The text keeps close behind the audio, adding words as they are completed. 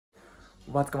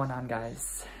What's going on,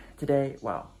 guys? Today,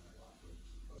 well,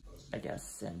 I guess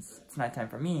since it's nighttime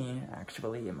for me,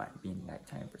 actually, it might be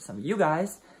nighttime for some of you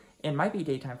guys. It might be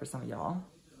daytime for some of y'all.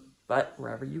 But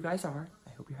wherever you guys are,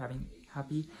 I hope you're having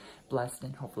happy, blessed,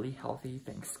 and hopefully healthy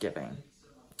Thanksgiving.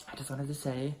 I just wanted to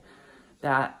say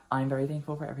that I'm very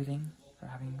thankful for everything, for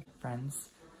having friends,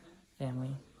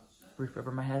 family, roof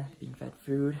over my head, being fed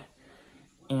food,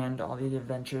 and all the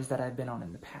adventures that I've been on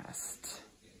in the past.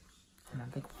 And I'm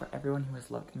thankful for everyone who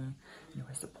has loved me and who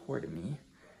has supported me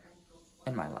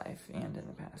in my life and in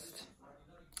the past.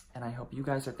 And I hope you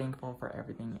guys are thankful for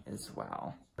everything as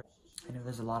well. I know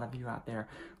there's a lot of you out there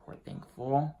who are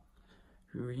thankful,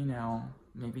 who, you know,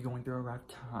 maybe going through a rough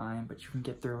time, but you can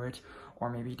get through it, or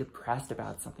maybe depressed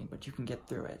about something, but you can get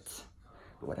through it.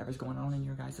 But whatever's going on in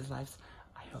your guys' lives,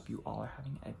 I hope you all are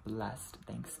having a blessed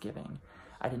Thanksgiving.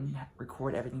 I didn't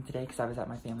record everything today because I was at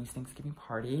my family's Thanksgiving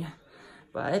party,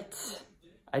 but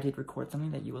I did record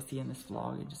something that you will see in this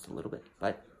vlog in just a little bit.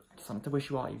 But I just wanted to wish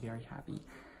you all a very happy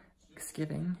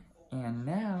Thanksgiving. And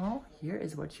now, here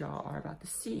is what y'all are about to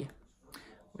see,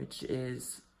 which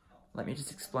is, let me just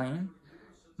explain,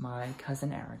 my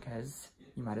cousin Erica's.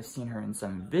 You might have seen her in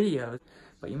some videos,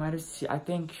 but you might have seen, I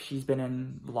think she's been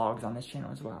in vlogs on this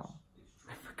channel as well.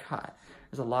 I forgot.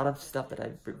 There's a lot of stuff that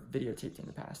I've videotaped in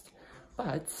the past.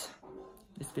 But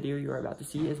this video you're about to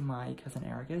see is my cousin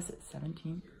Erica's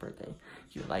 17th birthday.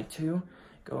 If you'd like to,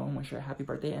 go and wish her a happy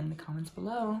birthday in the comments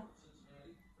below.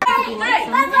 Happy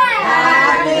birthday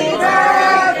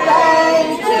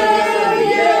to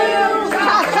you!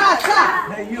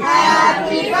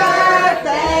 Happy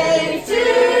birthday to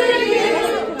you!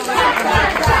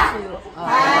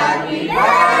 Happy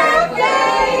birthday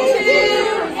to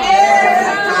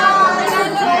Erica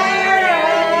and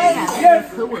Terrence!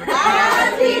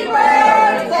 Happy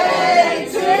birthday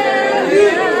to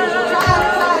you!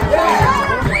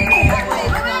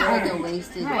 Like a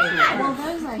wasted. Right. Well,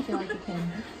 those I feel like you can.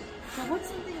 So what's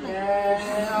something like?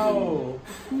 Oh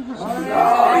yeah!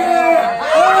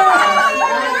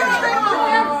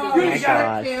 You got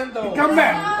a candle. Come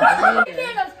back.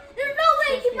 There's no way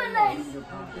to keep my legs.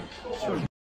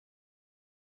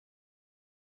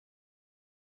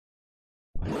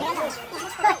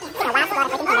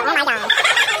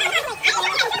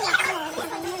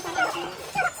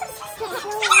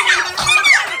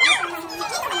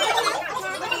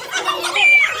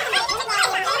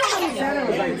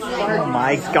 Oh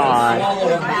my God.